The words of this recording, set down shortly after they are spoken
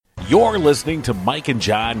You're listening to Mike and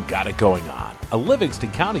John Got It Going On, a Livingston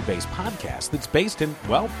County-based podcast that's based in,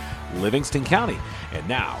 well, Livingston County. And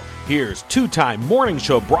now, here's two-time morning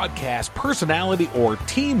show broadcast personality or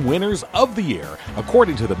team winners of the year,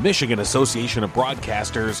 according to the Michigan Association of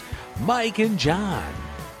Broadcasters, Mike and John.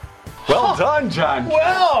 Well done, John.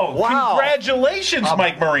 Well, wow. Congratulations,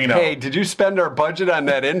 Mike Marino. Hey, did you spend our budget on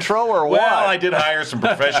that intro or what? Well, I did hire some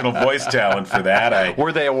professional voice talent for that.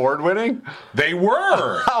 Were they award-winning? They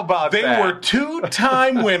were. How about that? They were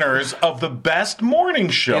two-time winners of the best morning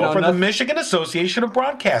show for the Michigan Association of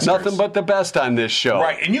Broadcasters. Nothing but the best on this show.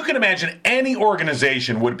 Right, and you can imagine any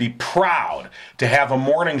organization would be proud to have a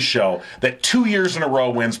morning show that 2 years in a row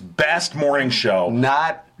wins Best Morning Show.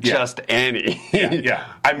 Not just any. Yeah.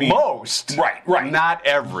 I mean, most. Right. Not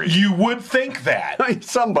every. You would think that.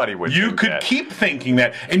 Somebody would You think could that. keep thinking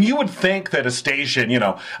that. And you would think that a station,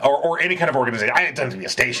 or any kind of organization, it doesn't have to be a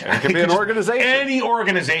station. It could be an organization. Any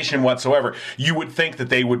organization whatsoever, you would think that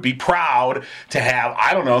they would be proud to have,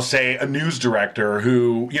 I don't know, say a news director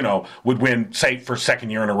who, would win, say, for second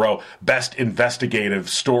year in a row, Best Investigative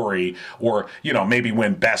Story, or, maybe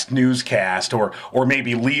win Best Newscast, or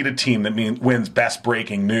maybe lead a team that wins Best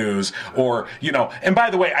Breaking News, or, and by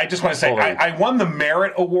the way, I just want to say, I won the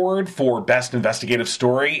Merit Award for Best Investigative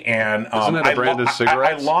Story, and isn't it a brand of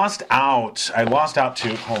cigarettes? I lost out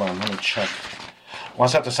to, hold on, let me check.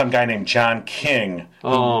 Lost out to some guy named John King, who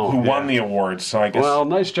won the award. So I guess. Well,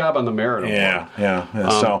 nice job on the Merit Award. Yeah.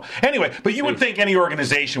 So anyway, but you would think any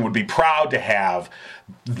organization would be proud to have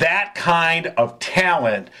that kind of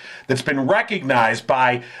talent that's been recognized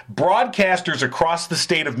by broadcasters across the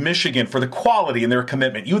state of Michigan for the quality and their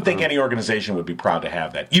commitment. You would think any organization would be proud to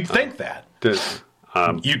have that. You'd think that.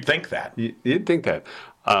 You'd think that. You'd think that.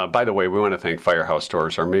 By the way, we want to thank Firehouse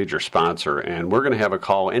Doors, our major sponsor, and we're going to have a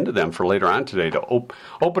call into them for later on today to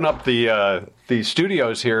open up the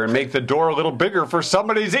studios here and make the door a little bigger for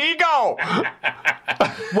somebody's ego.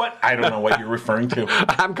 What? I don't know what you're referring to.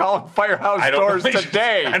 I'm calling Firehouse Doors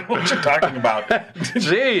today. I don't know what you're talking about.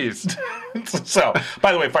 Jeez. So,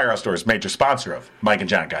 by the way, Firehouse Doors, major sponsor of Mike and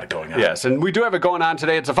John Got It Going On. Yes, and we do have it going on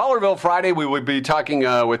today. It's a Fowlerville Friday. We will be talking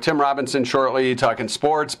with Tim Robinson shortly, talking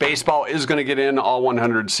sports. Baseball is going to get in all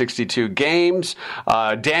 162 games.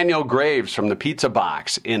 Daniel Graves from the Pizza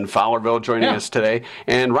Box in Fowlerville joining us today.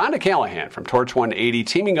 And Rhonda Callahan from Torch 180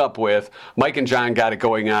 teaming up with Mike and John Got It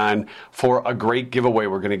Going On for a great giveaway.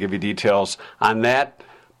 We're going to give you details on that.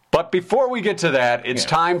 But before we get to that, it's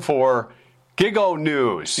time for Gigo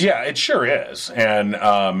News. Yeah, it sure is. And,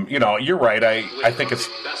 you're right. I think it's...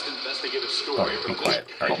 Best investigative story. Be quiet.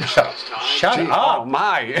 All right, shut up. Shut up. Oh,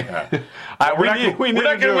 my. Yeah. We're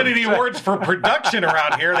not going to win any awards for production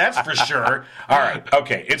around here, that's for sure. All right.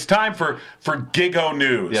 Okay. It's time for Gigo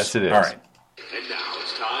News. Yes, it is. All right. And now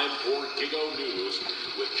it's time for Gigo News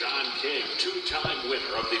with John King, two-time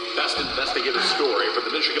winner of the Best Investigative Story for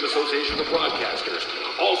the Michigan Association of Broadcasters,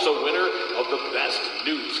 also winner of the Best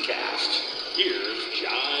Newscast. Here's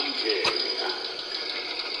John King.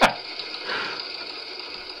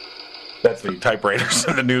 That's the typewriters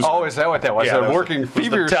in the news. Oh, is that what that was? Yeah, They're working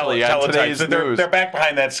feverishly on today's news. They're back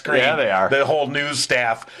behind that screen. Yeah, they are. The whole news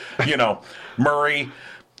staff, Murray,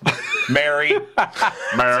 Mary,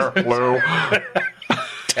 Lou.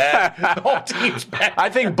 Ted, the whole team's back. I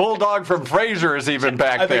think Bulldog from Frasier is even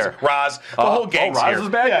back there. Roz, the whole gang's Roz here. is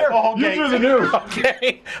back there? The whole You gang. do the news.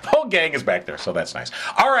 Okay, the whole gang is back there, so that's nice.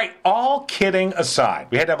 All right, all kidding aside,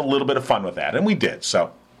 we had to have a little bit of fun with that, and we did.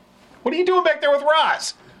 So, what are you doing back there with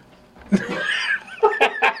Roz?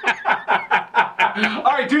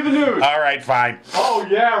 All right, do the news. All right, fine. Oh,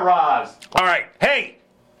 yeah, Roz. All right, hey,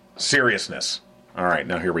 seriousness. All right,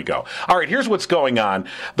 now here we go. All right, here's what's going on.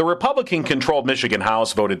 The Republican-controlled Michigan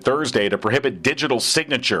House voted Thursday to prohibit digital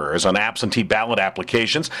signatures on absentee ballot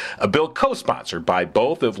applications, a bill co-sponsored by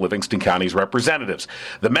both of Livingston County's representatives.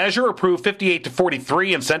 The measure, approved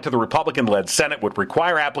 58-43 and sent to the Republican-led Senate, would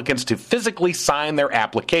require applicants to physically sign their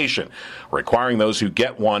application, requiring those who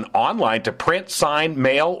get one online to print, sign,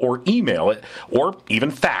 mail, or email it, or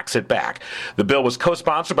even fax it back. The bill was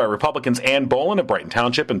co-sponsored by Republicans Ann Bolin of Brighton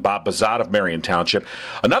Township and Bob Bazat of Marion Township.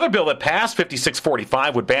 Another bill that passed,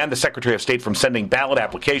 5645, would ban the Secretary of State from sending ballot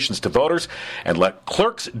applications to voters and let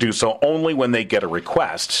clerks do so only when they get a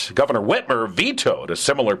request. Governor Whitmer vetoed a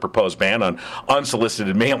similar proposed ban on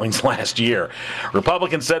unsolicited mailings last year.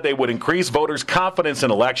 Republicans said they would increase voters' confidence in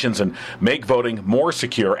elections and make voting more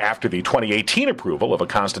secure after the 2018 approval of a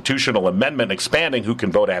constitutional amendment expanding who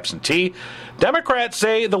can vote absentee. Democrats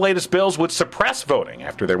say the latest bills would suppress voting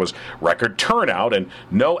after there was record turnout and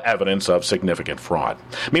no evidence of significant significant fraud.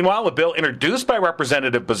 Meanwhile, a bill introduced by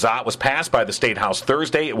Representative Bazat was passed by the State House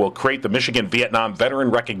Thursday. It will create the Michigan Vietnam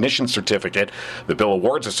Veteran Recognition Certificate. The bill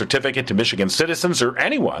awards a certificate to Michigan citizens or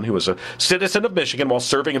anyone who is a citizen of Michigan while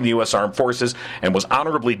serving in the U.S. Armed Forces and was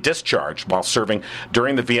honorably discharged while serving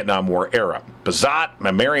during the Vietnam War era. Bazat,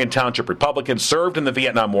 a Marion Township Republican, served in the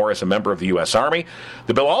Vietnam War as a member of the U.S. Army.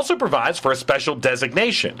 The bill also provides for a special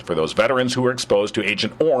designation for those veterans who were exposed to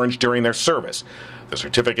Agent Orange during their service. The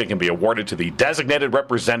certificate can be awarded to the designated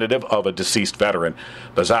representative of a deceased veteran.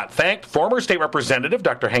 Bazat thanked former state representative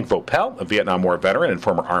Dr. Hank Vopel, a Vietnam War veteran and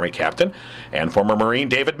former Army captain, and former Marine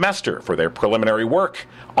David Mester for their preliminary work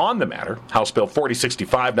on the matter. House Bill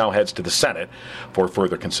 4065 now heads to the Senate for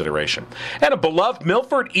further consideration. And a beloved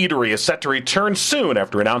Milford eatery is set to return soon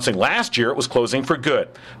after announcing last year it was closing for good.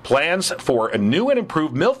 Plans for a new and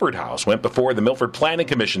improved Milford House went before the Milford Planning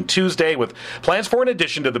Commission Tuesday, with plans for an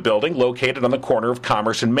addition to the building located on the corner of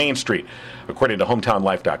Commerce and Main Street. According to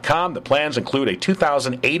HometownLife.com, the plans include a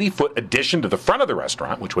 2,080-foot addition to the front of the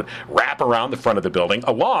restaurant, which would wrap around the front of the building,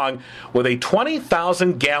 along with a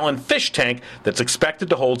 20,000-gallon fish tank that's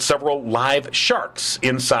expected to hold several live sharks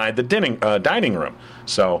inside the dining room.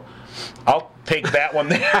 So I'll take that one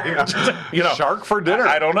there. Shark for dinner?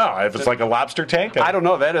 I don't know. If it's like a lobster tank? I don't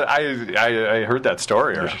know. I heard that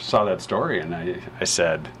story or saw that story, and I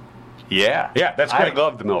said, yeah, that's great. I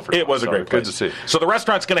love the Milford. It was a great place. Good to see. So the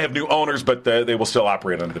restaurant's going to have new owners, but they will still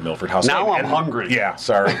operate under the Milford House. Now I'm hungry. Yeah,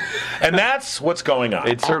 sorry. And that's what's going on.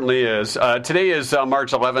 It certainly is. Today is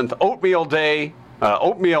March 11th, Oatmeal Day,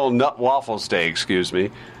 Oatmeal Nut Waffles Day, excuse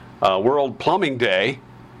me, World Plumbing Day.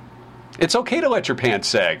 It's okay to let your pants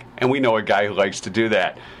sag, and we know a guy who likes to do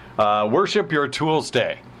that. Worship Your Tools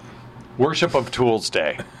Day. Worship of Tools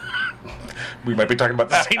Day. We might be talking about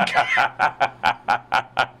the same guy.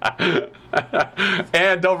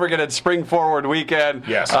 And don't forget, it's Spring Forward Weekend.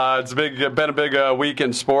 Yes. It's been a big week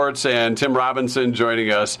in sports, and Tim Robinson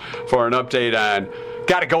joining us for an update on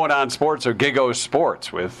Got It Going On Sports, or Gigo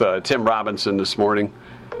Sports, with Tim Robinson this morning.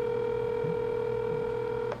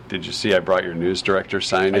 Did you see I brought your news director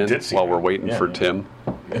sign in while we're waiting for Tim?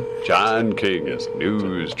 John King is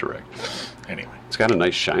news director. Anyway. It's got a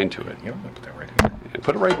nice shine to it. You know, put that right here. Yeah,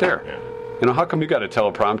 put it right there. Yeah. You know, how come you got a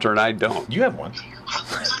teleprompter and I don't? You have one.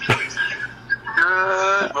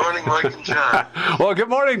 Good morning, Mike and John. Well, good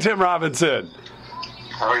morning, Tim Robinson.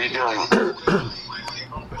 How are you doing?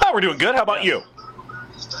 Oh, we're doing good. How about you?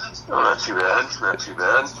 Oh, not too bad. Not too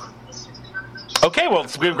bad. Okay, well,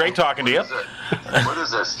 it's been great talking to you. What is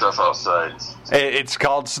that stuff outside? It's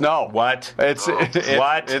called snow. What?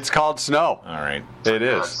 What? It's called snow. All right. It For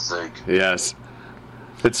God's is. sake. Yes.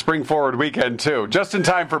 It's Spring Forward Weekend, too. Just in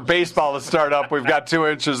time for baseball to start up, we've got 2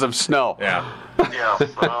 inches of snow. Yeah. Yeah,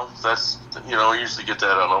 well, that's, we usually get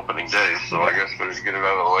that on opening day, so I guess better get it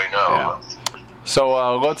out of the way now. Yeah.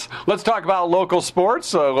 So let's talk about local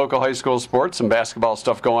sports, local high school sports, some basketball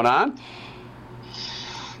stuff going on.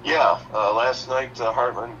 Yeah, last night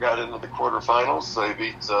Hartman got into the quarterfinals. They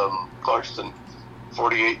beat Clarkston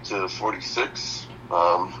 48-46.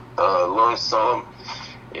 Lawrence Solom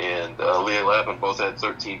and Leah Lappin both had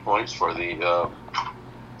 13 points for the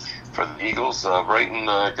Eagles. Brighton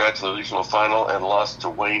got to the regional final and lost to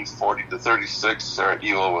Wayne 40-36. Sarah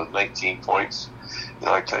Elo with 19 points.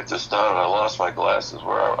 I typed this down and I lost my glasses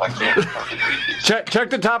where I can't hardly read these. Check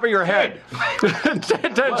the top of your head. Check on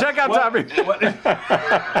top of your head.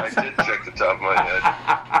 I did check the top of my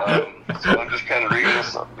head. So I'm just kind of reading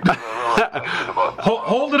this because I don't know anything about this.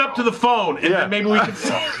 Hold it up to the phone, and then maybe we can see.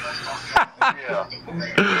 Yeah.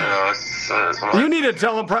 You need a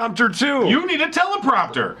teleprompter, too. You need a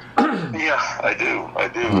teleprompter. Yeah, I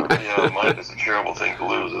do. Mine is a terrible thing to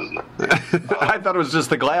lose, isn't it? I thought it was just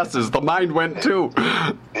the glasses. The mind went, too.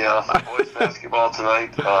 Yeah, boys basketball tonight.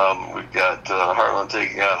 We've got Heartland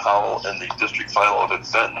taking on Howell in the district final of at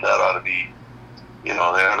Fenton. That ought to be,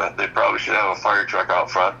 they probably should have a fire truck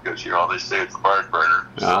out front because, they say it's a barn burner.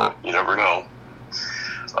 So you never know.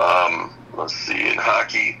 Let's see, in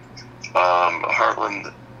hockey,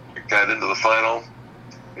 Heartland got into the final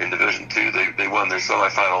in Division II. They won their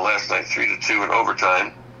semifinal last night 3-2 in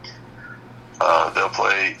overtime. They'll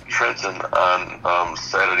play Trenton on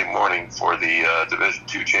Saturday morning for the Division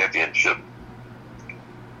II championship.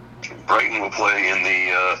 Brighton will play in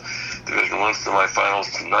the Division I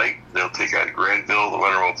semifinals tonight. They'll take on Granville. The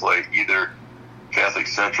winner will play either Catholic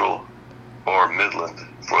Central or Midland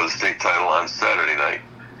for the state title on Saturday night.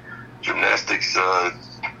 Gymnastics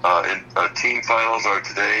team finals are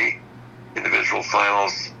today. Individual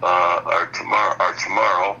finals are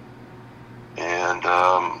tomorrow. And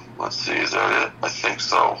let's see, is that it? I think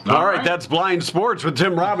So All right, that's Blind Sports with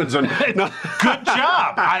Tim Robinson. Good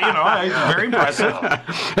job. Very impressive.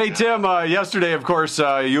 Hey, Tim, yesterday, of course,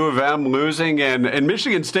 U of M losing, and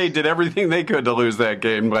Michigan State did everything they could to lose that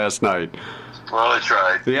game last night. well, they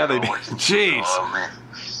tried. Yeah, they did. Jeez.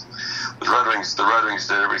 The Red Wings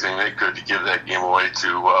did everything they could to give that game away to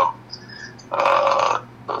whoever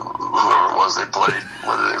it was they played.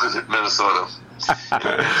 Was it Minnesota? In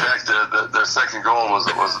fact, their second goal was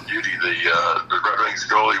a beauty. The Red Wings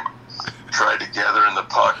goalie tried to gather in the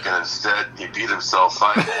puck, and instead he beat himself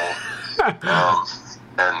 5-0.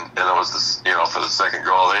 And it was this, for the second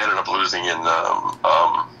goal, they ended up losing in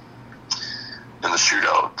the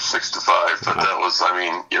shootout 6-5. But that was,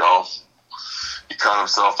 he caught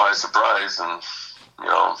himself by surprise, and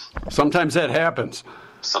Sometimes that happens.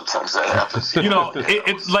 sometimes that happens.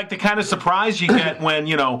 It's like the kind of surprise you get when,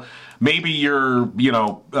 maybe you're,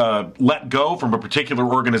 let go from a particular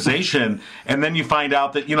organization, and then you find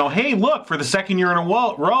out that, hey, look, for the second year in a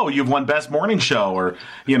row, you've won Best Morning Show, or,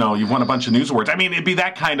 you've won a bunch of news awards. I mean, it'd be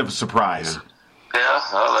that kind of a surprise. Yeah,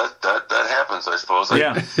 well, that happens, I suppose.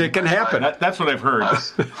 Yeah, It can happen. That's what I've heard.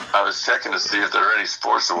 I was checking to see if there are any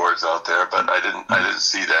sports awards out there, but I didn't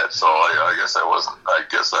see that, so I guess I wasn't. I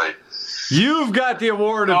guess I. You've got the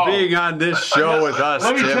award of being on this show with us,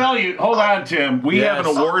 Let me Tim. tell you, hold on, Tim. We have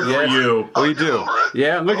an award for you. We do.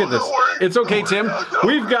 Yeah, look at this. It's okay, Tim.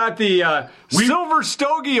 We've got the Silver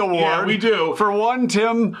Stogie Award. Yeah, we do. For one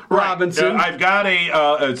Tim Robinson. I've got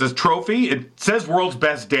it's a trophy. It says World's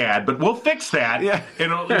Best Dad, but we'll fix that. Yeah.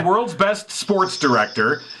 And World's Best Sports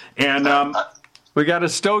Director. And We got a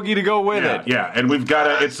Stogie to go with it. Yeah, and we've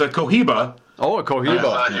got it's a Cohiba. Oh, a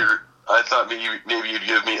Cohiba. I thought maybe you'd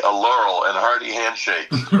give me a laurel and hearty handshake.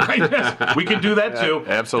 Right? Yes, we can do that too.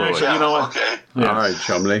 Absolutely. Actually, you know what? Okay. Yeah. All right,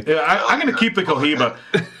 Chumley. Yeah, I'm going to keep the Cohiba.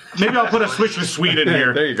 Maybe I'll put a Swisher Sweet in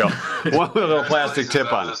here. There you go. One little plastic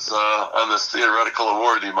tip on it. On this theoretical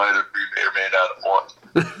award, you may or may not have won.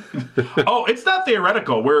 Oh, it's not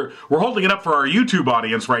theoretical. We're holding it up for our YouTube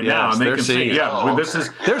audience right now, Yes, and they they're can seeing see. it. Yeah, this is.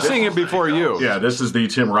 They're seeing it before you. Yeah, this is the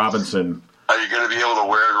Tim Robinson. Are you going to be able to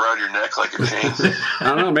wear it around your neck like a chain? I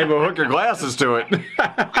don't know. Maybe we'll hook your glasses to it. That's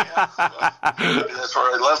where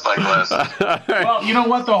I left my glasses. Well, you know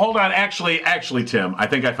what, though? Hold on. Actually, Tim, I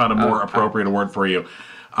think I found a more appropriate award for you.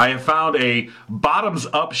 I have found a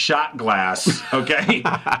bottoms-up shot glass, okay?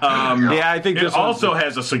 Yeah, I think it this also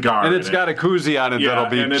has a cigar And in it's it. got a koozie on it that'll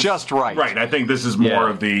be just right. Right, I think this is more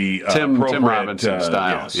of the Tim appropriate, Robinson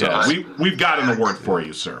style. Yeah, so Yes. we've got an award for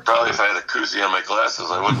you, sir. Probably if I had a koozie on my glasses,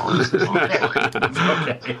 I wouldn't lose.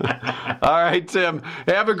 Okay. All right, Tim.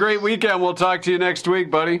 Have a great weekend. We'll talk to you next week,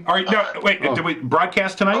 buddy. All right, no, wait, did we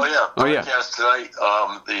broadcast tonight? Oh, yeah. Broadcast tonight,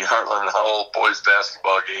 the Heartland and Howell boys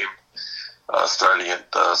basketball game. Starting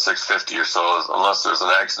at 6:50 or so, unless there's an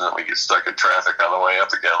accident, we get stuck in traffic on the way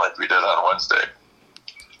up again, like we did on Wednesday.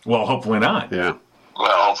 Well, hopefully not. Yeah.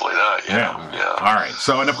 Well, hopefully not. Yeah. All right.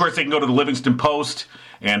 So, and of course, they can go to the Livingston Post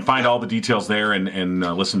and find all the details there and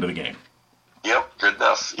listen to the game. Yep. Good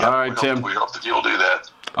enough. Yep. All right, Tim. We hope that you'll do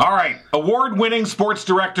that. All right. Award-winning sports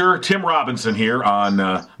director Tim Robinson here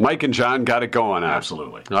on Mike and John got it going on.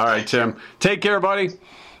 Absolutely. All right, Tim. Take care, buddy.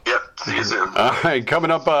 Yep. See you soon. All right, coming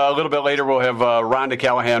up a little bit later, we'll have Rhonda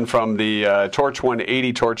Callahan from the Torch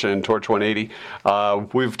 180, Torch and Torch 180.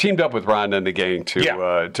 We've teamed up with Rhonda and the gang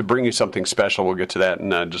to bring you something special. We'll get to that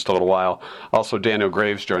in just a little while. Also, Daniel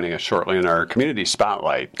Graves joining us shortly in our Community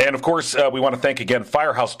Spotlight. And, of course, we want to thank again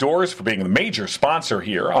Firehouse Doors for being the major sponsor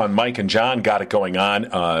here on Mike and John Got It Going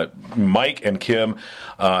On. Mike and Kim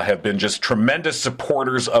have been just tremendous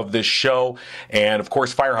supporters of this show. And, of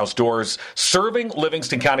course, Firehouse Doors serving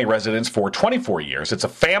Livingston County residents for 24 years. It's a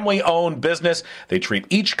family-owned business. They treat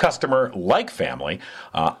each customer like family.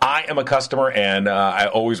 I am a customer, and I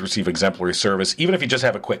always receive exemplary service. Even if you just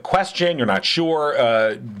have a quick question, you're not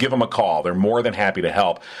sure, give them a call. They're more than happy to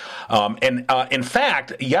help. In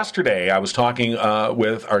fact, yesterday I was talking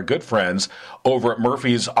with our good friends over at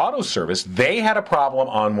Murphy's Auto Service. They had a problem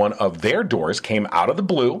on one of their doors, came out of the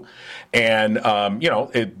blue, and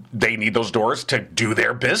they need those doors to do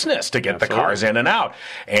their business, to get the cars in and out.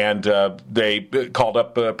 And they called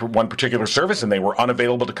up one particular service, and they were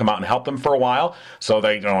unavailable to come out and help them for a while. So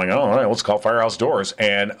they're like, oh, all right, let's call Firehouse Doors.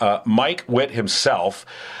 And Mike Witt himself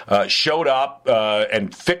showed up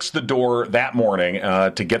and fixed the door that morning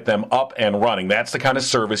to get them up and running. That's the kind of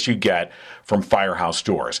service you get from Firehouse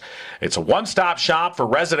Doors. It's a one-stop shop for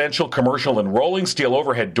residential, commercial, and rolling steel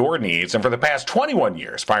overhead door needs. And for the past 21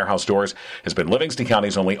 years, Firehouse Doors has been Livingston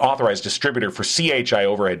County's only authorized distributor for CHI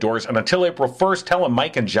overhead doors. And until April 1st, tell them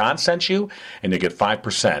Mike and John John sent you, and you get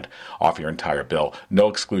 5% off your entire bill. No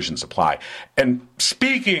exclusions apply. And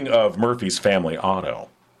speaking of Murphy's Family Auto,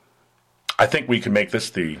 I think we can make this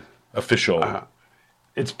the official...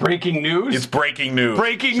 It's breaking news. It's breaking news.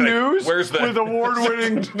 Breaking news. Where's the with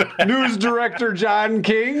award-winning news director John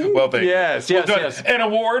King? Well, thank you. Yes. An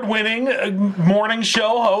award-winning morning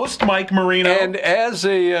show host Mike Marino. And as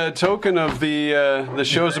a token of the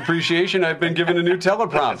show's appreciation, I've been given a new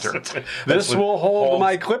teleprompter. This will hold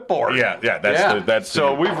my clipboard. Yeah. That's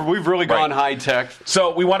so we've really gone high tech.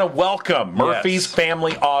 So we want to welcome Murphy's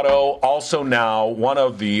Family Auto, also now one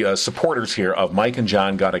of the supporters here of Mike and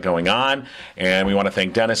John Got It Going On, and we want to thank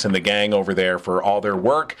Dennis and the gang over there for all their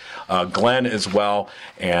work, Glenn as well,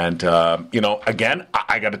 and again,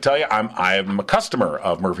 I got to tell you, I'm a customer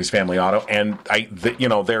of Murphy's Family Auto, and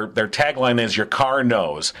their tagline is "Your car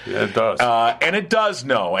knows." Yeah, it does, and it does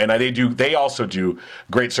know, and they also do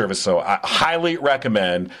great service. So I highly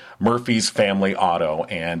recommend Murphy's Family Auto,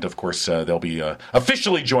 and of course they'll be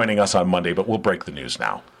officially joining us on Monday, but we'll break the news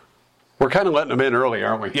now. We're kind of letting them in early,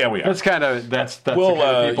 aren't we? Yeah, we are. That's the kind of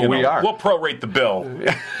people we are. We'll prorate the bill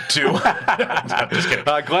too. I'm just kidding.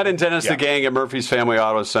 Glenn and Dennis, the gang at Murphy's Family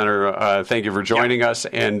Auto Center, thank you for joining us.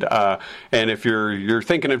 And if you're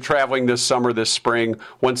thinking of traveling this summer, this spring,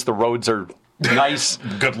 once the roads are nice,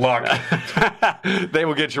 good luck. They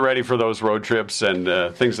will get you ready for those road trips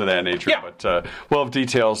and things of that nature. Yeah. But we'll have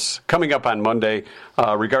details coming up on Monday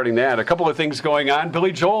regarding that. A couple of things going on.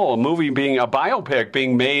 Billy Joel, a biopic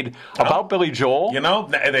being made about Billy Joel.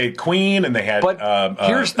 They Queen and they had. But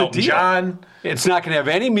here's the Elton deal. John. It's not going to have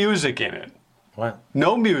any music in it. What?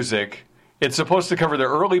 No music. It's supposed to cover the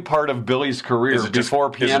early part of Billy's career before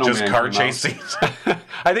Piano Man. Is it just car chase scenes?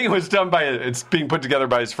 I think it was done it's being put together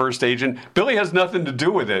by his first agent. Billy has nothing to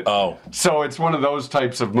do with it. Oh. So it's one of those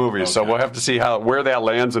types of movies. Okay. So we'll have to see where that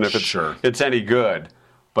lands and if it's any good.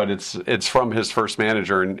 But it's from his first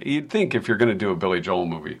manager. And you'd think if you're going to do a Billy Joel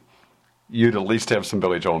movie, you'd at least have some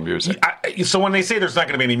Billy Joel music. So when they say there's not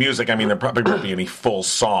going to be any music, I mean there probably won't be any full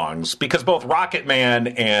songs because both Rocket Man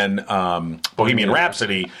and Bohemian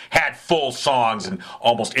Rhapsody had full songs and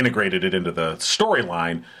almost integrated it into the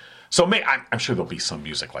storyline. So I'm sure there'll be some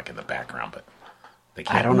music like in the background, but they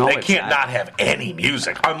can't. I don't know. They can't not have any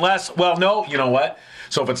music unless. Well, no. You know what?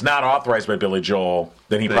 So if it's not authorized by Billy Joel,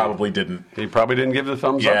 then he probably didn't. He probably didn't give the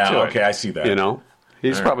thumbs up to it. Yeah. Okay, I see that.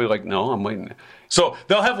 He's probably like, no, I'm waiting. So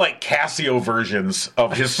they'll have like Casio versions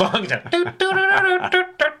of his song.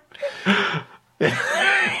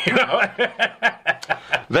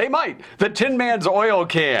 They might. The Tin Man's oil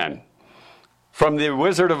can from The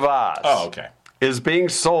Wizard of Oz. Oh, okay. Is being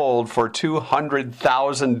sold for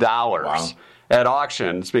 $200,000. Wow. At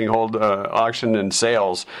auction. It's being auctioned in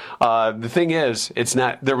sales. The thing is, it's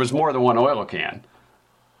not. There was more than one oil can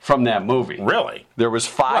from that movie. Really? There was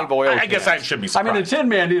 5 oil cans. I guess I should be surprised. I mean, the Tin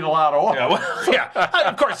Man needed a lot of oil.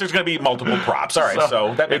 Of course, there's going to be multiple props. All right,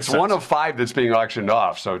 so that makes it's sense. one of 5 that's being auctioned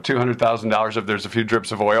off. So $200,000 if there's a few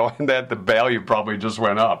drips of oil, and the value probably just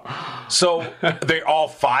went up. So they all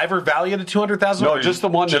 5 are valued at $200,000? No, just the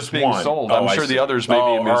one that's being sold. I'm sure the others may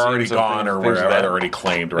be in museums already gone or they're already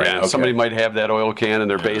claimed, right? Yeah, okay. Somebody might have that oil can in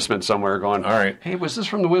their basement somewhere going, all right. Hey, was this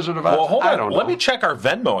from The Wizard of Oz? Well, hold on. I don't know. Let me check our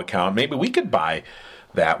Venmo account. Maybe we could buy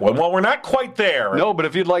that one. Well, we're not quite there. No, but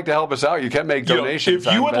if you'd like to help us out, you can make donations.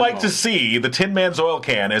 If you would like to see the Tin Man's oil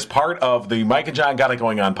can as part of the Mike and John Got It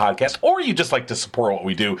Going On podcast, or you just like to support what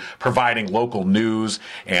we do, providing local news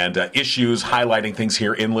and issues, highlighting things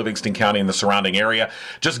here in Livingston County and the surrounding area,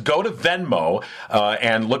 just go to Venmo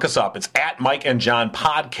and look us up. It's at Mike and John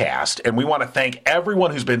Podcast, and we want to thank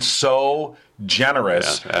everyone who's been so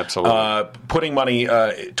generous, absolutely, putting money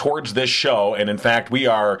towards this show. And in fact, we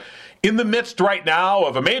are in the midst right now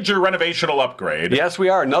of a major renovational upgrade. Yes, we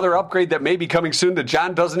are. Another upgrade that may be coming soon that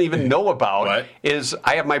John doesn't even know about is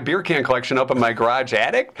I have my beer can collection up in my garage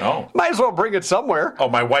attic. Oh. Might as well bring it somewhere. Oh,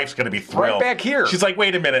 my wife's going to be thrilled. Right back here. She's like,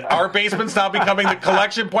 wait a minute, our basement's now becoming the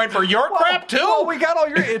collection point for your crap, too? Well, we got all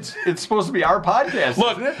your... It's supposed to be our podcast,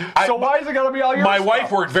 Look, isn't it? So why is it going to be all your My stuff?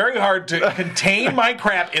 wife worked very hard to contain my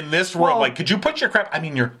crap in this room. Like, could you put your crap,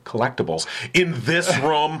 your collectibles, in this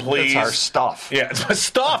room, please? It's our stuff. Yeah, it's my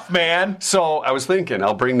stuff, man. So I was thinking,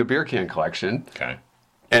 I'll bring the beer can collection. Okay.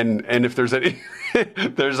 And if there's any,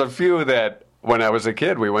 there's a few that when I was a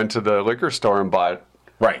kid, we went to the liquor store and bought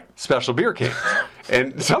special beer cans.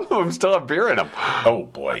 And some of them still have beer in them. Oh,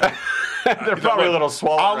 boy. They're probably a little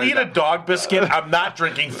swollen. I'll eat a dog biscuit. I'm not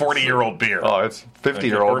drinking 40-year-old beer. Oh, it's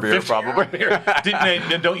 50-year-old beer, probably.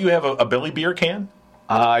 Don't you have a Billy beer can?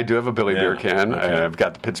 I do have a Billy beer can. Okay. I've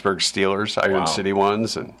got the Pittsburgh Steelers, Iron City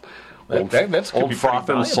ones, and old Froth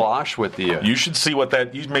and Slosh with the... you should see what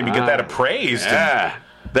that... You maybe get that appraised. Yeah.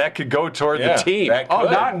 that could go toward Yeah, the team. that Oh,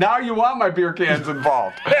 could. now you want my beer cans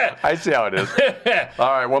involved. I see how it is.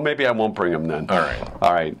 All right, well, maybe I won't bring them then. All right.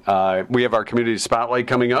 All right. We have our community spotlight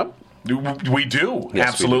coming up. We do. Yes,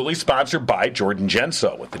 Absolutely. we do. Sponsored by Jordan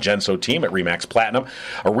Genso with the Genso team at RE/MAX Platinum.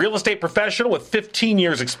 A real estate professional with 15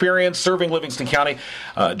 years experience serving Livingston County.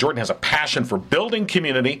 Jordan has a passion for building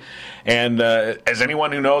community. And as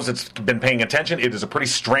anyone who knows that's been paying attention, it is a pretty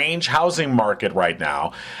strange housing market right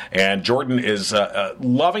now. And Jordan is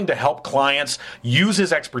loving to help clients use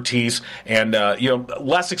his expertise. And,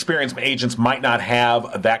 less experienced agents might not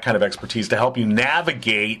have that kind of expertise to help you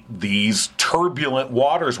navigate these turbulent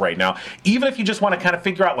waters right now. Even if you just want to kind of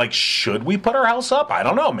figure out, like, should we put our house up? I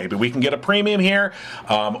don't know. Maybe we can get a premium here.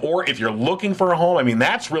 Or if you're looking for a home, I mean,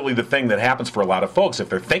 that's really the thing that happens for a lot of folks. If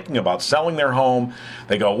they're thinking about selling their home,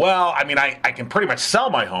 they go, well, I mean, I can pretty much sell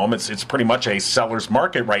my home. It's pretty much a seller's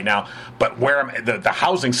market right now. But where the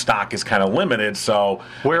housing stock is kind of limited. So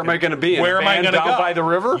Where am I going to be? In where a am I van going to down go? by the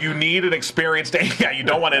river? You need an experienced. Yeah, you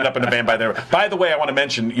don't want to end up in a van by the river. By the way, I want to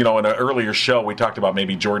mention, in an earlier show, we talked about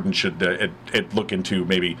maybe Jordan should look into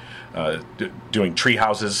maybe doing tree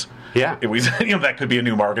houses. Yeah. It was, that could be a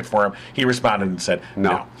new market for him. He responded and said,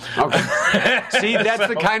 no. Okay. See, that's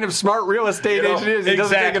the kind of smart real estate agent he is. He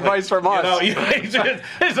doesn't take advice from us. He's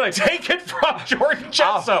like, take it from Jordan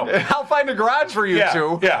Genso. I'll find a garage for you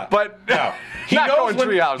two. Yeah. But no. He knows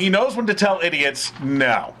when to tell idiots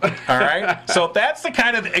no. All right? So that's the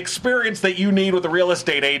kind of experience that you need with a real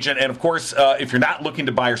estate agent. And, of course, if you're not looking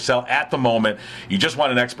to buy or sell at the moment, you just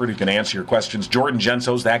want an expert who can answer your questions. Jordan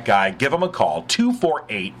Genso's that guy. Give him a call,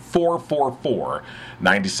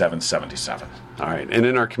 248-444-9777. All right. And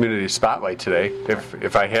in our community spotlight today,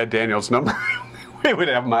 if I had Daniel's number, we would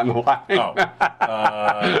have him on the line. Oh.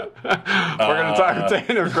 We're going to talk to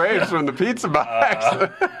Daniel Graves from the Pizza Box.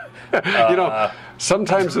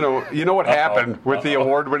 Sometimes, you know what happened with the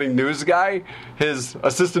award-winning news guy? His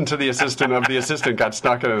assistant to the assistant of the assistant got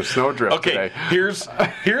stuck in a snowdrift Okay, today. here's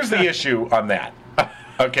the issue on that.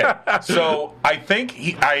 Okay, so I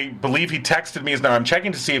believe he texted me his number. I'm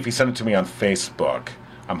checking to see if he sent it to me on Facebook.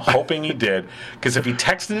 I'm hoping he did, because if he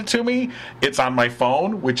texted it to me, it's on my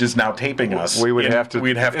phone, which is now taping us. We'd have to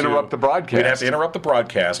interrupt the broadcast. We'd have to interrupt the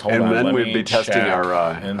broadcast. Hold on, and then let we'd me be testing check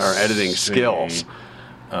our and editing see. skills.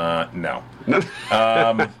 No.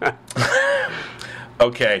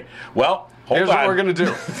 Okay, well, Here's hold on. what we're going to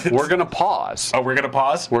do. We're going to pause. Oh, we're going to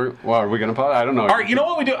pause? Are we going to pause? I don't know. All right, you know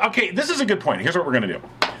what we do? Okay, this is a good point. Here's what we're going to do.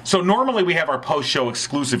 So normally we have our post-show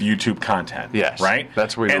exclusive YouTube content. Yes. Right?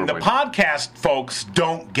 That's what we And the normally do. podcast folks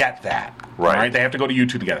don't get that. Right. All right? They have to go to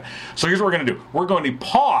YouTube to get it. So here's what we're going to do. We're going to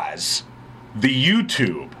pause the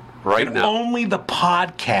YouTube. Right and now. Only the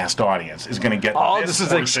podcast audience is going to get this is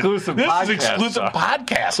portion. exclusive This podcast is exclusive stuff.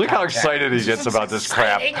 podcast. Look how content. excited he gets about this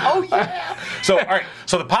crap. Oh, yeah. So, all right.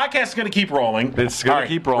 So the podcast is going to keep rolling. It's gonna All right,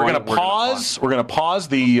 keep rolling. We're going to pause. We're going to pause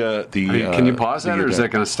the. Can you pause that, or is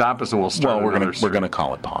that going to stop us and we'll start? Well, we're another going to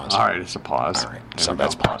call it pause. All right, it's a pause. All right. There So we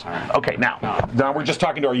that's go. pause. All right. Okay, now we're just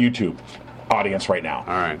talking to our YouTube audience right now. All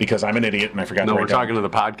right. Because I'm an idiot and I forgot No, to we're write down. talking to the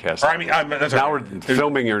podcast. Or, I mean, that's Now right. we're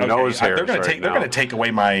filming your nose hairs They're going right to now. take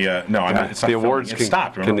away my. No, I'm not. It's not the filming. awards It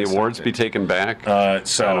stopped. can the Remember, it awards stopped. be taken back?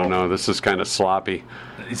 So I don't know. This is kind of sloppy.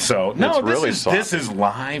 So no, It's really this is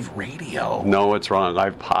live radio. No, it's wrong.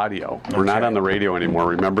 Live patio. We're not on the radio anymore.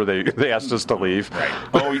 Remember, they asked us to leave. Right.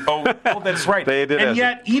 Oh, that's right. They did. And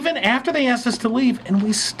yet, even after they asked us to leave, and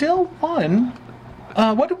we still won.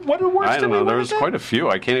 What awards I did don't we know. win There was again? quite a few.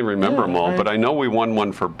 I can't even remember them all, but I know we won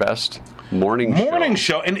one for best morning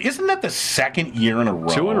show. And isn't that the second year in a row?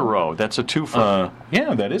 2 in a row. That's a twofer.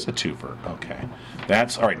 Yeah, that is a twofer. Okay.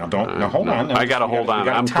 That's all right. Now hold no, on. I gotta hold on.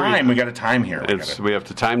 We got a time here. We have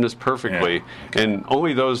to time this perfectly, and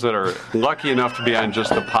only those that are lucky enough to be on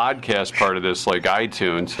just the podcast part of this, like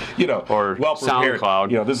iTunes, or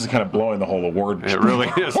SoundCloud. This is kind of blowing the whole award. It really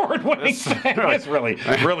is. Award-winning thing. It's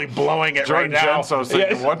really blowing it Jordan right now. Genso's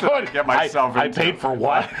thinking, what did I get myself into? I paid for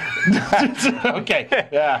what? Okay.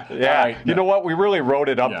 Yeah. All right. You know what? We really wrote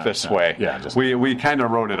it up this way. Yeah. We kind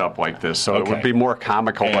of wrote it up like this, so it would be more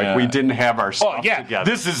comical. Like we didn't have our stuff together.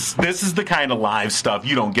 This is the kind of live stuff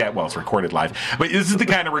you don't get. Well, it's recorded live, but this is the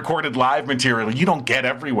kind of recorded live material you don't get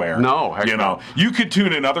everywhere. No, heck no. You could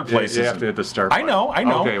tune in other places. You have to hit the start I know.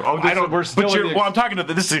 Okay. Oh, I don't. We're still. I'm talking to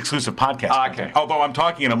this is exclusive podcast. Okay. Although I'm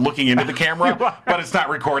talking and I'm looking into the camera, but it's not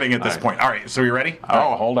recording at this point. All right. So you ready?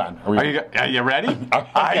 Oh, hold on. Are you ready?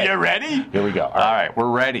 Okay. Are you ready? Here we go. All right.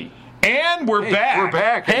 We're ready. And we're back. We're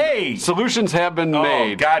back. Hey. Solutions have been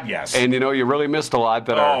made. Oh, God, yes. And, you really missed a lot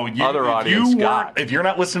that our other audience got. If you're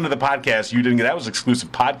not listening to the podcast, you didn't get that was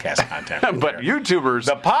exclusive podcast content. But YouTubers.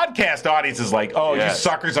 The podcast audience is like, you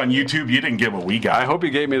suckers on YouTube, you didn't get what we got. I hope you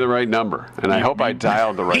gave me the right number. And I hope I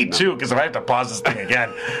dialed the right number. Me too, because if I have to pause this thing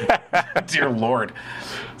again, dear Lord.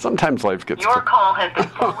 Sometimes life gets... Your call has been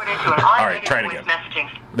forwarded to an automated try it again. messaging.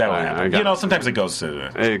 That will happen. Sometimes it goes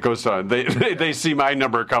to... It goes to... They see my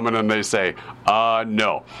number coming and they say,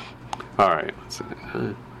 no. All right. Let's see.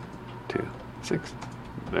 2, 6.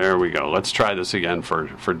 There we go. Let's try this again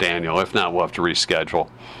for Daniel. If not, we'll have to reschedule.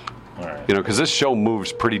 All right. Because this show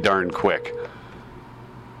moves pretty darn quick.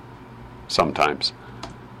 Sometimes.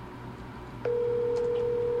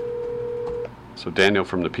 So Daniel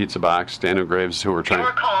from the Pizza Box, Daniel Graves, who we're trying...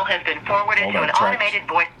 Your call has been forwarded to an automated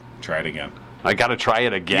voice... Try it again. I got to try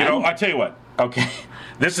it again? I'll tell you what. Okay.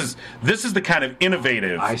 This is the kind of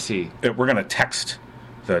innovative... I see. We're going to text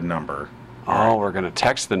the number. Oh, we're going to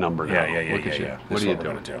text the number now. Yeah. Look at you. What are you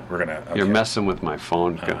doing? We're going to... You're messing with my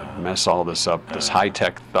phone. Gonna mess all this up. This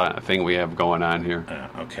high-tech thing we have going on here.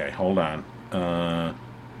 Okay, hold on. All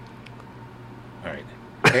right.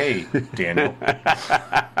 Hey, Daniel.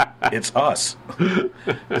 It's us.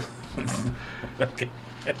 Okay.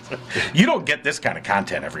 You don't get this kind of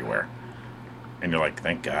content everywhere. And you're like,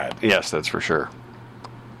 thank God. Yes, that's for sure.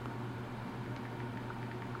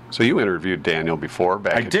 So you interviewed Daniel before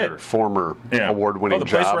back at your former award-winning job.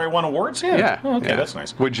 Oh, the place where I won awards? Yeah. Oh, okay, that's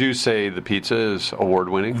nice. Would you say the pizza is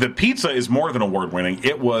award-winning? The pizza is more than award-winning.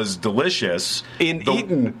 It was delicious.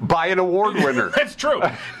 Eaten by an award winner. That's true.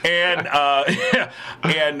 And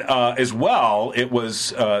as well, it was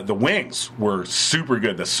the wings were super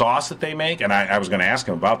good. The sauce that they make, and I was going to ask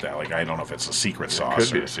him about that. Like, I don't know if it's a secret sauce. It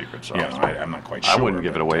could be a secret sauce. Yeah, I'm not quite sure. I wouldn't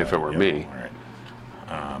give it away if it were me. All right.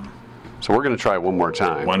 So we're going to try it one more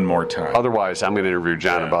time. One more time. Otherwise, I'm going to interview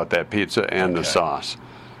John about that pizza and the sauce.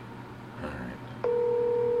 All right.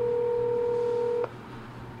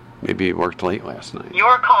 Maybe it worked late last night.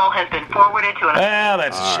 Your call has been forwarded to an...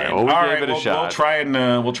 That's a shame. Well, we gave it a shot. We'll try and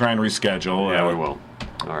reschedule. Yeah, we will.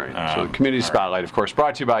 All right. So the Community Spotlight, of course,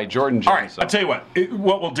 brought to you by Jordan Jones. All right. I'll tell you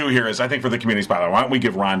what we'll do here is, I think for the Community Spotlight, why don't we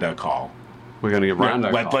give Rhonda a call? We're going to give Rhonda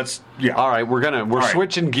a call. All right, we're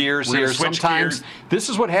switching gears here. Sometimes this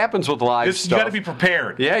is what happens with live stuff. You got to be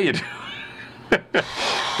prepared. Yeah, you do.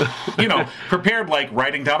 Prepared like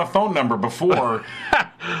writing down a phone number before.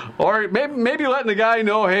 Or maybe letting the guy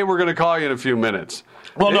know, hey, we're going to call you in a few minutes.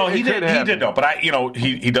 Well, no, he did know, but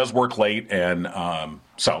he does work late, and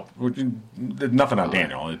so nothing on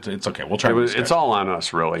Daniel. It's okay. We'll try. It's all on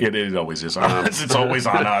us, really. It always is on us. It's always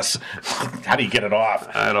on us. How do you get it off?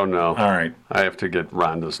 I don't know. All right, I have to get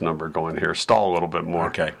Rhonda's number going here. Stall a little bit more.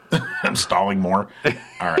 Okay, I'm stalling more.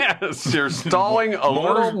 All right. Yes, you're stalling a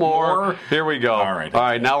little more. Here we go. All right. We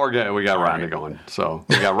got Rhonda going. So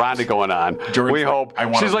we got Rhonda going on. We hope.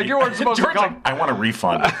 She's like, you weren't supposed to call. Like, I want a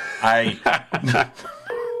refund.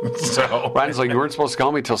 So Ryan's like, you weren't supposed to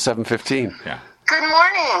call me till 7:15. Yeah. Good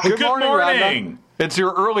morning. Good morning, Rhonda. It's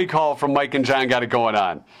your early call from Mike and John. Got it going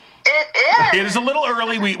on. It is. It is a little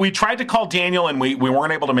early. We tried to call Daniel, and we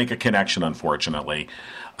weren't able to make a connection, unfortunately.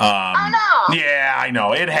 Oh, no. Yeah, I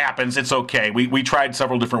know. It happens. It's okay. We tried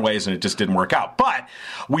several different ways, and it just didn't work out. But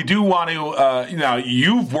we do want to,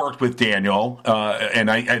 you've worked with Daniel,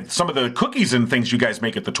 and some of the cookies and things you guys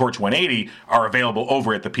make at the Torch 180 are available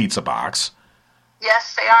over at the Pizza Box.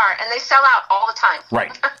 Yes, they are, and they sell out all the time.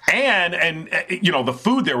 Right, and the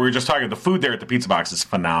food there. We were just talking. The food there at the Pizza Box is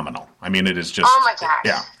phenomenal. I mean, it is just. Oh my gosh!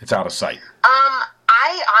 Yeah, it's out of sight.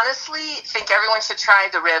 I honestly think everyone should try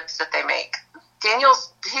the ribs that they make.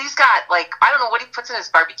 He's got I don't know what he puts in his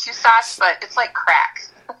barbecue sauce, but it's like crack.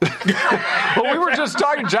 Well, we were just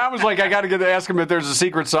talking. John was like, I got to ask him if there's a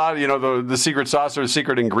secret sauce, the secret sauce or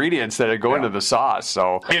secret ingredients that go into the sauce.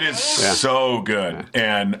 So it is so good,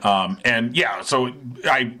 and so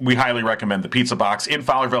we highly recommend the Pizza Box in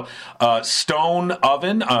Fowlerville. Stone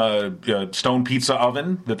oven, Stone pizza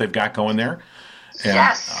oven that they've got going there. And,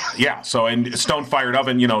 yes. So and stone fired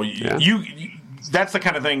oven, you that's the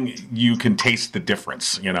kind of thing you can taste the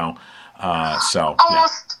difference,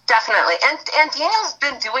 Almost definitely. And Daniel's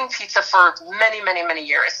been doing pizza for many, many, many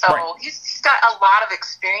years. So he's got a lot of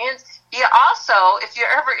experience. He also, if you're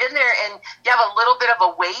ever in there and you have a little bit of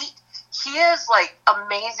a wait, he is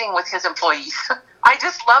amazing with his employees. I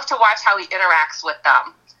just love to watch how he interacts with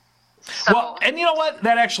them. So, well, and you know what?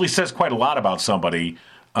 That actually says quite a lot about somebody.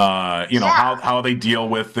 how they deal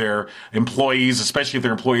with their employees, especially if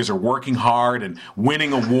their employees are working hard and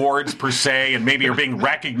winning awards per se, and maybe are being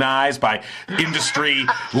recognized by industry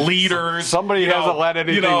leaders. Somebody hasn't let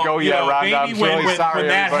anything go yet, Rhonda. I'm really sorry, when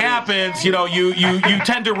that everybody. happens, you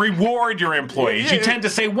tend to reward your employees. You tend to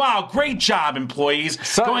say, "Wow, great job, employees!"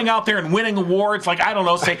 Going out there and winning awards, like I don't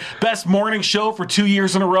know, say best morning show for 2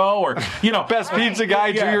 years in a row, or best pizza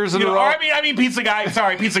guy 2 years in a row. Or, I mean pizza guy.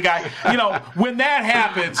 Sorry, pizza guy. When that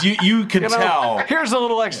happens. You can tell. Here's a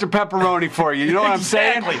little extra pepperoni for you. You know what I'm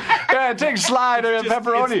saying? Yeah, take a slide of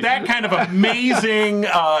pepperoni. It's that kind of amazing,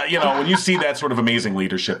 when you see that sort of amazing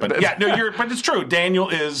leadership. But but it's true. Daniel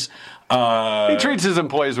is. He treats his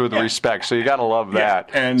employees with respect, so you got to love that.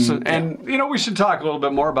 And we should talk a little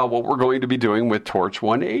bit more about what we're going to be doing with Torch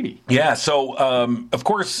 180. Yeah, so of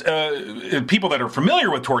course, people that are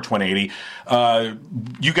familiar with Torch 180,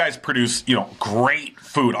 you guys produce great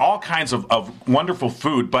food, all kinds of wonderful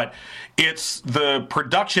food, but it's the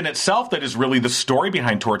production itself that is really the story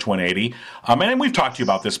behind Torch 180. And we've talked to you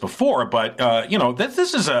about this before, but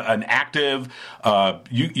this is an active.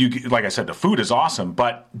 Like I said, the food is awesome,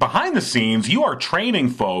 but behind the scenes, you are training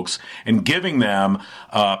folks and giving them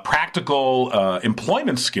practical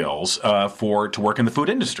employment skills to work in the food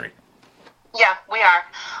industry. Yeah, we are.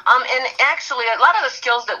 And actually, a lot of the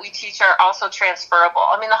skills that we teach are also transferable.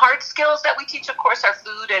 I mean, the hard skills that we teach, of course, are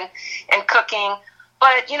food and cooking.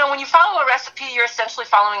 But, when you follow a recipe, you're essentially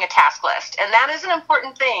following a task list. And that is an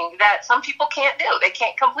important thing that some people can't do. They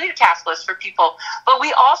can't complete a task list for people. But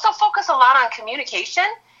we also focus a lot on communication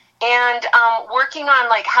and working on,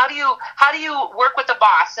 like, how do you work with the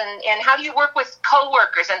boss and how do you work with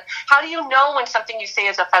coworkers and how do you know when something you say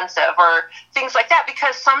is offensive or things like that?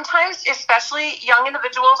 Because sometimes, especially young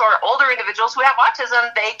individuals or older individuals who have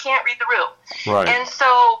autism, they can't read the room. Right. And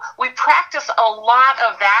so we practice a lot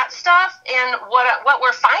of that stuff. And what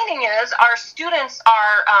we're finding is our students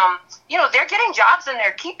are, they're getting jobs and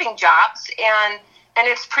they're keeping jobs, and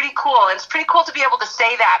it's pretty cool. And it's pretty cool to be able to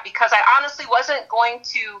say that, because I honestly wasn't going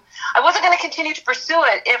to continue to pursue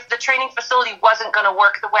it if the training facility wasn't going to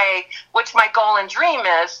work the way which my goal and dream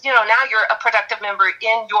is. Now you're a productive member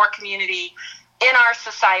in your community, in our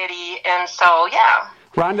society, and so, yeah.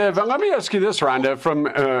 Rhonda, let me ask you this, Rhonda.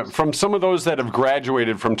 From some of those that have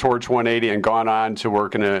graduated from Torch 180 and gone on to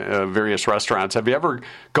work in various restaurants, have you ever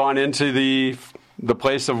gone into the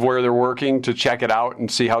place of where they're working to check it out and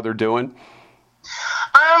see how they're doing?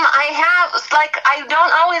 I have, I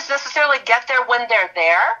don't always necessarily get there when they're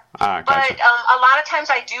there, gotcha. But a lot of times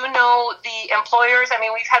I do know the employers. I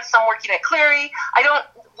mean, we've had some working at Cleary.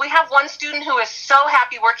 We have one student who is so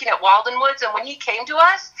happy working at Walden Woods, and when he came to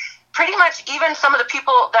us, pretty much even some of the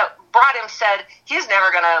people that brought him said he's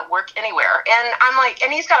never going to work anywhere. And I'm like,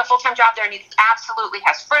 and he's got a full-time job there, and he absolutely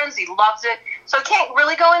has friends. He loves it. So he can't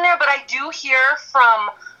really go in there, but I do hear from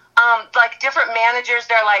different managers.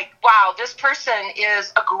 They're like, wow, this person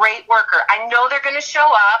is a great worker. I know they're going to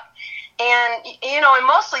show up. And, and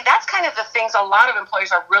mostly that's kind of the things a lot of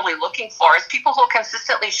employers are really looking for, is people who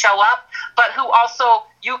consistently show up, but who also,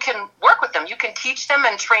 you can work with them. You can teach them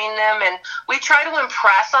and train them. And we try to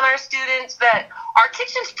impress on our students that our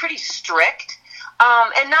kitchen's pretty strict.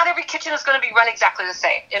 And not every kitchen is going to be run exactly the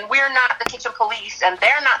same. And we're not the kitchen police, and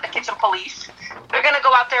they're not the kitchen police. They're going to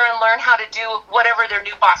go out there and learn how to do whatever their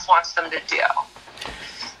new boss wants them to do.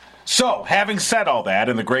 So, having said all that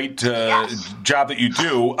and the great job that you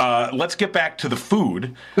do, let's get back to the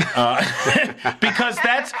food, because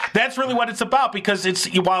that's really what it's about. Because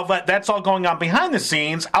while that's all going on behind the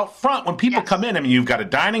scenes, out front, when people come in, I mean, you've got a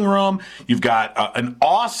dining room, you've got an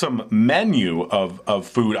awesome menu of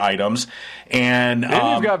food items, and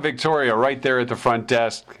you've got Victoria right there at the front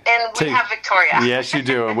desk. And we have Victoria. Yes, you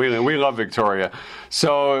do, and we love Victoria.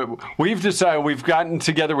 So we've decided, we've gotten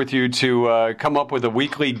together with you to come up with a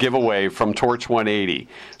weekly giveaway from Torch 180.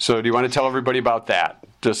 So do you want to tell everybody about that?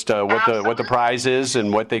 Just what the prize is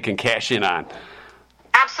and what they can cash in on.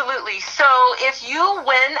 Absolutely. So if you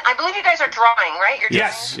win, I believe you guys are drawing, right?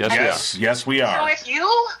 Yes, we are. So if you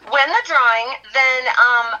win the drawing, then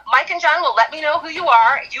Mike and John will let me know who you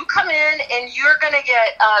are. You come in and you're going to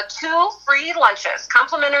get 2 free lunches,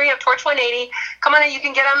 complimentary of Torch 180. Come on in, you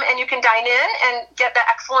can get them and you can dine in and get the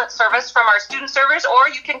excellent service from our student servers, or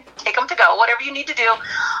you can take them to go, whatever you need to do.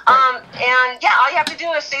 And yeah, all you have to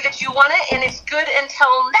do is say that you won it, and it's good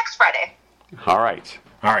until next Friday. All right.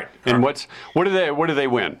 And what do they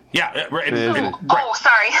win? Yeah. Oh,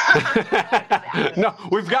 sorry. No,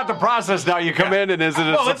 we've got the process now. You come in, and is it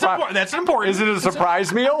a surprise? That's important. Is it a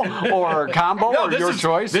surprise meal or a combo or your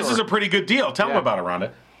choice? This is a pretty good deal. Tell them about it,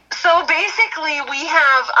 Rhonda. So basically, we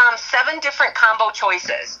have 7 different combo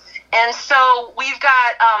choices. And so we've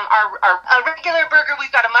got our regular burger.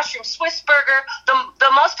 We've got a mushroom Swiss burger.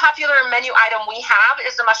 The most popular menu item we have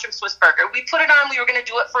is the mushroom Swiss burger. We put it on. We were going to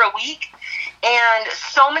do it for a week, and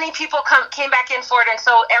so many people came back in for it. And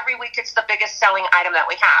so every week it's the biggest selling item that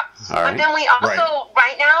we have. But then we also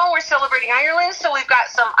right now we're celebrating Ireland, so we've got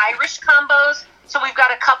some Irish combos. So we've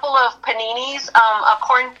got a couple of paninis, a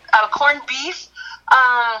corned beef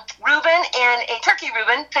Reuben and a turkey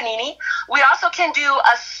Reuben panini. We also can do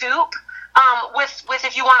a soup with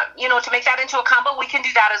if you want, to make that into a combo, we can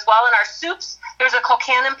do that as well. In our soups, there's a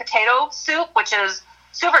Colcannon potato soup, which is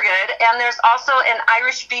super good, and there's also an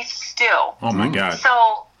Irish beef stew. Oh my God!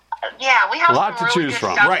 So yeah, we have a lot some to really choose good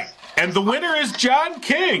from. stuff. Right. And the winner is John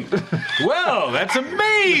King. Well, that's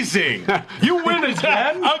amazing. You win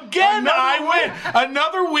again. Again, I win.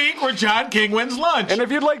 Another week where John King wins lunch. And if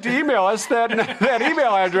you'd like to email us, that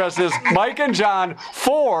email address is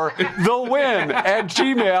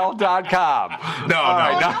mikeandjohn4thewin@gmail.com.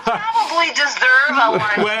 No. You probably deserve a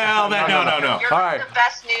lunch. Well, no. You're All right. the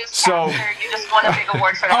best newscaster. You just won a big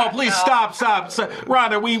award for that. Oh, please stop.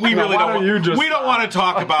 Rhonda, we really why don't. don't you just We don't want to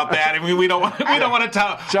talk about that. I mean, we don't want to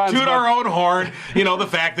toot our own horn. The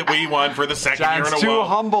fact that we won for the second year in a row. John's too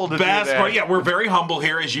humble to do that. Yeah, we're very humble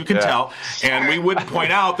here, as you can tell. And we would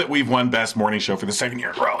point out that we've won Best Morning Show for the second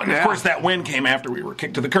year in a row. And of course, that win came after we were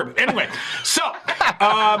kicked to the curb. Anyway, so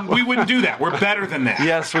we wouldn't do that. We're better than that.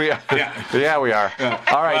 Yes, we are. Yeah. We are.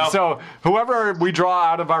 All right, so whoever we draw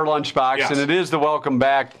out of our lunchbox, and it is the Welcome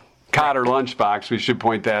Back Cotter lunchbox, we should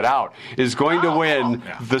point that out, is going to win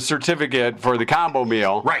the certificate for the combo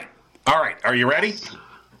meal. Right. All right. Are you ready?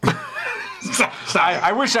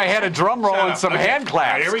 I wish I had a drum roll and some hand claps.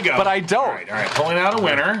 All right, here we go. But I don't. All right. Pulling out a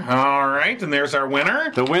winner. All right. And there's our winner.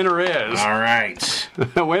 The winner is. All right.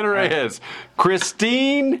 The winner is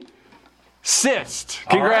Christine Sist.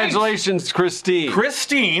 Congratulations, Christine.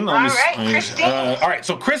 Christine. All right.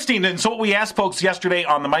 So Christine, and so what we asked folks yesterday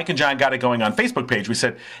on the Mike and John Got It Going on Facebook page, we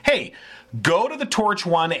said, hey, go to the Torch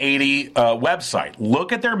 180 website,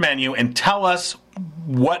 look at their menu, and tell us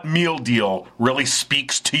what meal deal really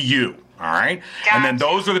speaks to you. All right? Gotcha. And then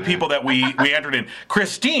those are the people that we entered in.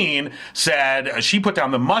 Christine said she put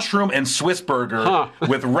down the mushroom and Swiss burger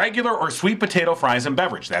with regular or sweet potato fries and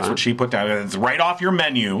beverage. That's what she put down. It's right off your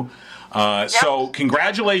menu. So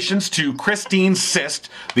congratulations to Christine Sist,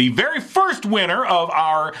 the very first winner of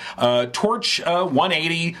our Torch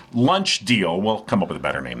 180 lunch deal. We'll come up with a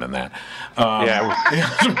better name than that.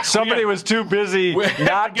 Somebody was too busy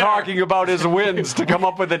not talking about his wins to come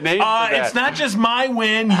up with a name for that. It's not just my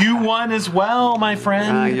win. You won as well, my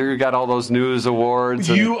friend. You got all those news awards.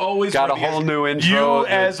 You always got a whole new intro.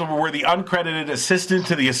 You were the uncredited assistant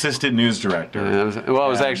to the assistant news director. It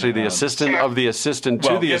was actually the assistant of the assistant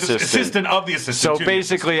to the assistant. Assistant of the assistant. So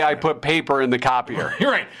basically, I put paper in the copier. You're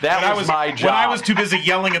right. That was my job. When I was too busy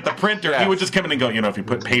yelling at the printer, he would just come in and go, if you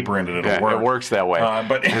put paper in it, it'll work. It works that way.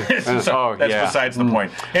 But that's besides the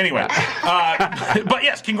point. Anyway, but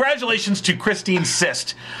yes, congratulations to Christine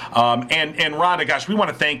Sist. And Rhonda, gosh, we want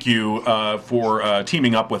to thank you for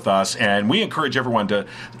teaming up with us. And we encourage everyone to,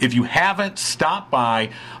 if you haven't, stop by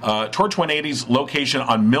Torch 180's location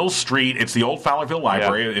on Mill Street. It's the old Fowlerville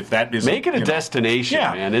Library. If that is Make it a destination,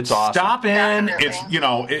 man. It's awesome. Stop in. It's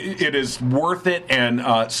it is worth it, and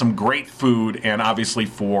some great food, and obviously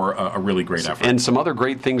for a really great effort. And some other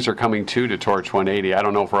great things are coming to Torch 180. I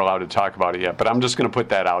don't know if we're allowed to talk about it yet, but I'm just going to put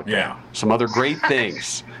that out there. Yeah. Some other great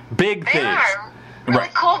things, big They things. are really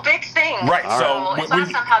cool, big things. Right. So it's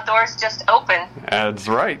awesome how doors just open. That's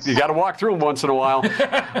right. You got to walk through them once in a while.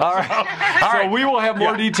 All right. So we will have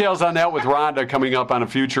more details on that with Rhonda coming up on a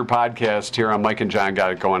future podcast here on Mike and John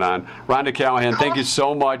Got It Going On. Rhonda Callahan, thank you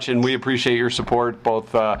so much, and we appreciate your support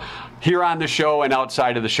both here on the show and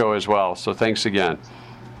outside of the show as well. So thanks again.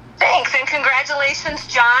 Thanks, and congratulations,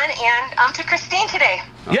 John, and to Christine today.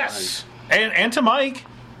 Yes. And to Mike.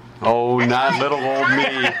 Oh, not little old me.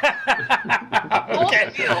 Both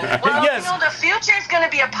of you. Well, Yes. the future is going to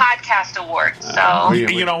be a podcast award, so.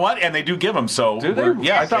 You know what? And they do give them. So Do they?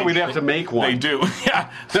 Yeah, I thought we'd have to make one. They do.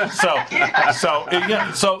 Yeah.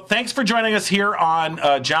 So thanks for joining us here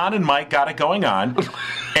on John and Mike Got It Going On.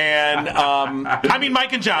 And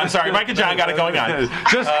Mike and John. Sorry, Mike and John Got It Going On.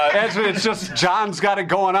 Actually, it's just John's got it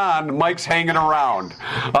going on. Mike's hanging around.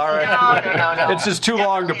 All right. No. It's just too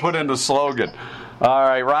long to put in the slogan. All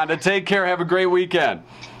right, Rhonda, take care. Have a great weekend.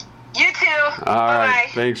 You too. All right.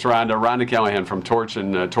 Bye-bye. Thanks, Rhonda. Rhonda Callahan from Torch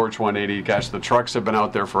and Torch 180. Gosh, the trucks have been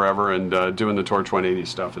out there forever, and doing the Torch 180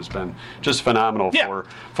 stuff has been just phenomenal for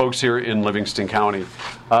folks here in Livingston County.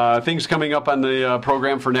 Things coming up on the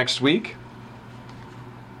program for next week.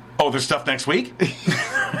 Oh, there's stuff next week?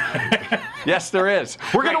 Yes, there is.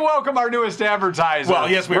 We're going to welcome our newest advertiser. Well,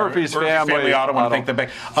 yes, we Murphy's are. Family Auto. I want to thank them back.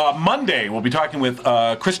 Monday, we'll be talking with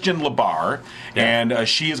Christian Labar, and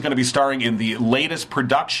she is going to be starring in the latest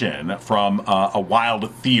production from A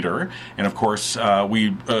Wild Theater. And, of course,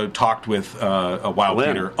 we talked with A Wild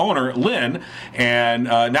Theater owner, Lynn, and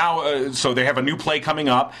now, so they have a new play coming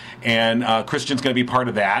up, and Christian's going to be part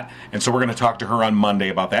of that. And so we're going to talk to her on Monday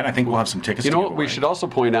about that. I think we'll have some tickets to give away. We should also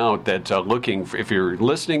point out that if you're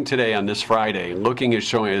listening today on this Friday, Looking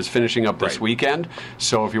is finishing up this weekend.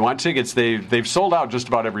 So if you want tickets, they've sold out just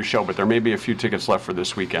about every show, but there may be a few tickets left for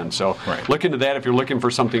this weekend. So look into that if you're looking for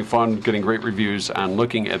something fun, getting great reviews on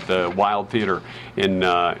Looking at the Wild Theater in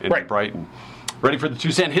Brighton. Ready for the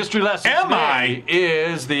 2 cent history lesson? Am I?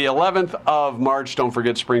 Is the 11th of March. Don't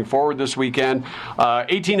forget Spring Forward this weekend.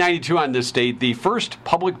 1892 on this date, the first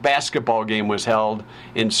public basketball game was held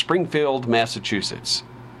in Springfield, Massachusetts.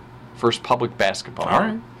 First public basketball game. All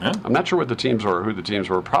right. Yeah. I'm not sure what the teams were, who the teams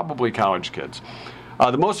were. Probably college kids.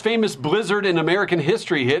 The most famous blizzard in American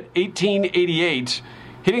history hit 1888.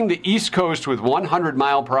 Hitting the East Coast with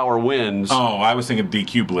 100-mile-per-hour winds. Oh, I was thinking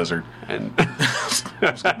DQ Blizzard. And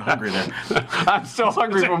I was getting hungry there. I'm so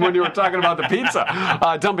hungry from when you were talking about the pizza.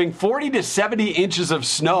 Dumping 40 to 70 inches of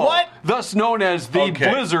snow. What? Thus known as the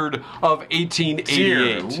blizzard of 1888.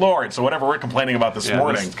 Dear Lord. So whatever we're complaining about this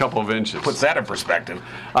morning. A couple of inches. Puts that in perspective.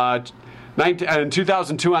 In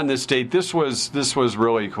 2002 on this date, this was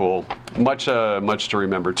really cool. Much to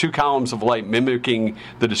remember. 2 columns of light mimicking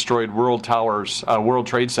the destroyed World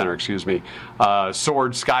Trade Center,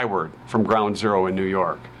 soared skyward from Ground Zero in New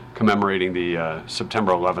York, commemorating the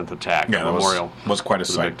September 11th attack. Yeah, that memorial was quite a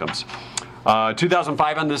to the sight. victims.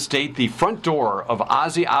 2005 on this date, the front door of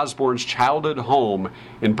Ozzy Osbourne's childhood home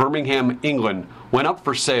in Birmingham, England, went up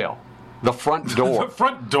for sale. The front door. The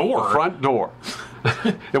front door? The front door.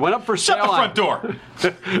 It went up for sale. Shut the front door.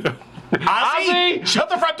 Ozzy! Shut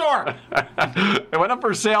the front door! It went up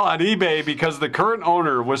for sale on eBay because the current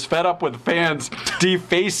owner was fed up with fans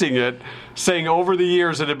defacing it, saying over the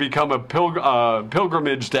years it had become a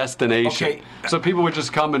pilgrimage destination. Okay. So people would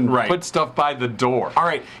just come and put stuff by the door. All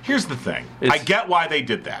right, here's the thing. I get why they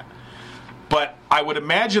did that. But I would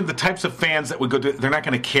imagine the types of fans that would go to, they're not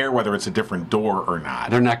going to care whether it's a different door or not.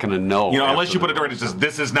 They're not going to know. Unless you put a door that says,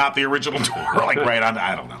 this is not the original door, right on,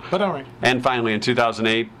 I don't know. But all right. And finally, in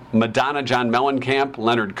 2008, Madonna, John Mellencamp,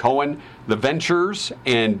 Leonard Cohen, The Ventures,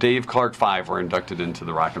 and Dave Clark 5 were inducted into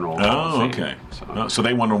the Rock and Roll Hall of Fame. Okay. So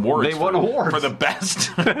they won awards. They won awards. For the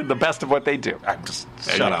best. The best of what they do. I'm just,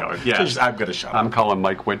 shut up. Yeah. I'm going to shut up. I'm calling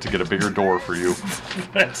Mike Witt to get a bigger door for you.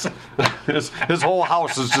 His whole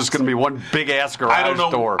house is just going to be one big-ass garage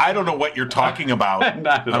door. I don't know what you're talking about.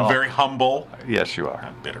 Not at all. I'm very humble. Yes, you are.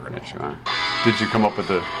 I'm bitter. Yes, you are. Did you come up with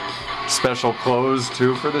the special clothes,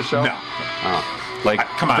 too, for the show? No.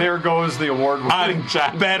 Come on. There goes the award-winning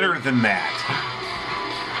I'm better than that.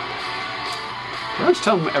 Why don't you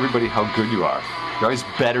tell everybody how good you are? You're always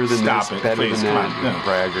better than Stop this, it, better please, than come that. on. No.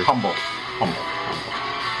 Bragger. Humble.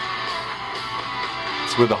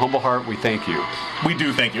 So with a humble heart, we thank you. We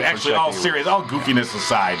do thank you. Actually, all goofiness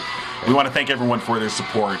aside, we want to thank everyone for their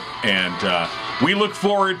support, and we look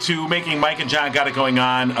forward to making Mike and John Got It Going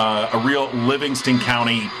On a real Livingston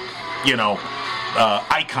County,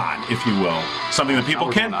 icon, if you will. Something that people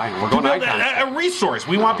can... We're going icons. A resource.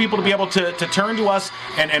 We want people to be able to turn to us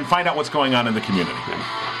and find out what's going on in the community.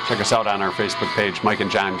 Check us out on our Facebook page, Mike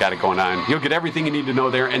and John Got It Going On. You'll get everything you need to know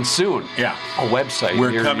there, and soon, a website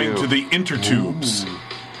We're near coming you. to the intertubes. Ooh.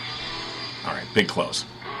 All right, big close.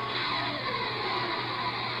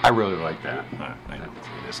 I really like that. I know.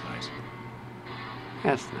 It is nice.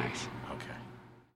 That's nice.